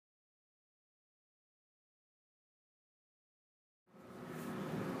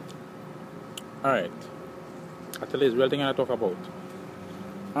Alright. Actually, it's real thing I talk about.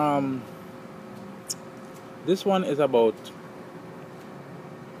 Um, this one is about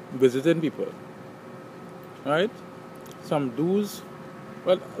visiting people. Right? Some do's,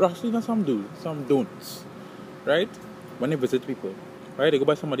 well, actually not some do's, some don'ts. Right? When they visit people, right? They go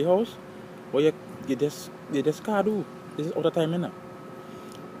by somebody's house. Well, you just can't do. This is all the time, innit?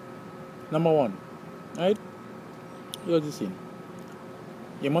 Number one, right? Here's the scene.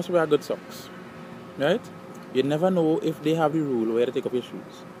 You must wear good socks, right? You never know if they have the rule where to take off your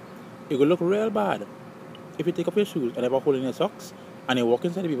shoes. It will look real bad if you take off your shoes and ever holding your socks and you walk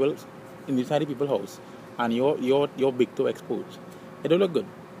inside the people's house and your big toe exposed. It don't look good.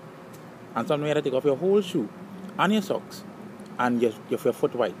 And sometimes you have to take off your whole shoe and your socks and your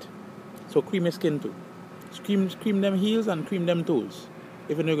foot white. So cream your skin too. Cream them heels and cream them toes.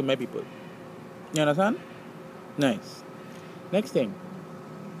 If you know you my people. You understand? Nice. Next thing.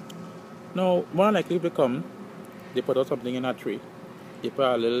 Now, more likely if they come, they put out something in a tray. They put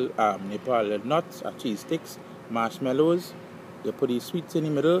a little nuts, cheese sticks, marshmallows. They put these sweets in the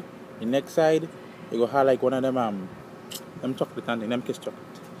middle. The next side, you go have like one of them chocolate and them kiss chocolate.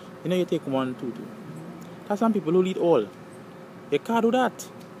 You know, you take one, two. There's some people who eat all. You can't do that.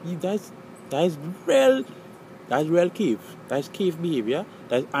 That is real cave. That is cave behavior.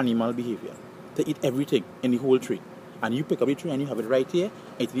 That is animal behavior. To eat everything in the whole tree. And you pick up the tree and you have it right here.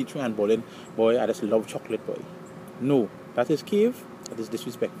 And eat the tree and boiling. Boy, I just love chocolate, boy. No, that is cave. That is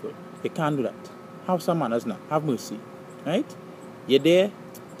disrespectful. You can't do that. Have some manners now. Have mercy. Right? You're there.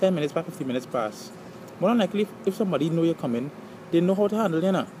 10 minutes past, 15 minutes past. More than likely, if somebody know you're coming, they know how to handle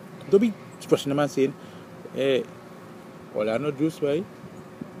you now. Don't be rushing them and saying, hey, well, I know juice, right?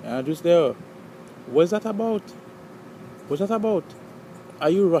 I know juice there. What's that about? Are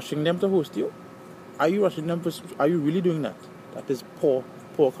you rushing them to host you? Are you really doing that? That is poor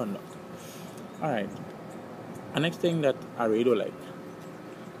conduct. Alright. The next thing that I really don't like.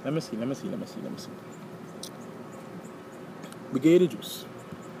 Let me see. We gave you the juice.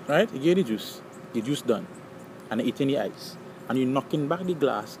 Right? You gave the juice. The juice done. And you eating the ice. And you're knocking back the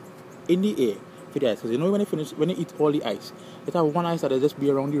glass in the air for the ice. Because you know when you eat all the ice, it have one ice that will just be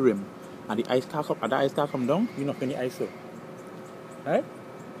around the rim. And the ice can't come down, you knock in the ice out. Right?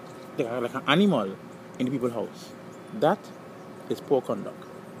 Like an animal in the people's house. That is poor conduct.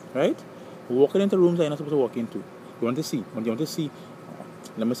 Right? Walking into rooms that you're not supposed to walk into. You want to see.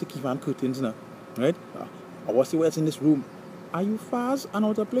 Let me see keep on curtains now. Right? I want to see what's in this room. Are you fast and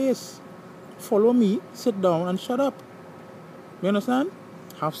out of place? Follow me, sit down and shut up. You understand?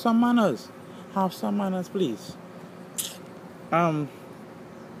 Have some manners. Please. The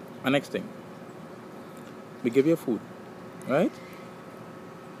next thing. We give you food. Right?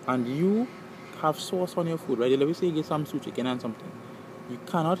 And you have sauce on your food, right? Let me say you get some sweet chicken and something. You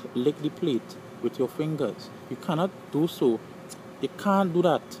cannot lick the plate with your fingers. You cannot do so. You can't do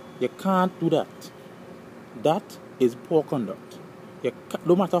that. That is poor conduct.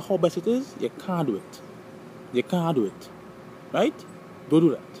 No matter how best it is, you can't do it. Right? Don't do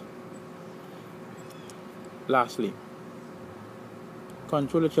that. Lastly,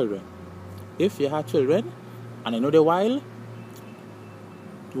 control the children. If you have children and you know they're wild,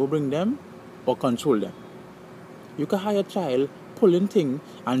 you bring them or control them. You can hire a child pulling thing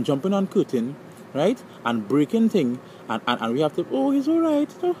and jumping on curtain, right? And breaking thing and we have to, oh, it's alright,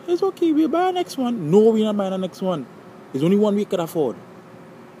 no, it's okay, we'll buy the next one. No, we're not buying the next one. There's only one we can afford.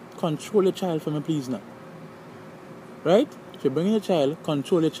 Control the child for me, please now. Right? If you're bringing a child,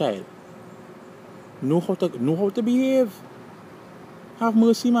 control the child. Know how to behave. Have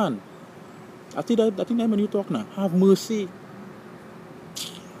mercy, man. I think that when you talk now, have mercy.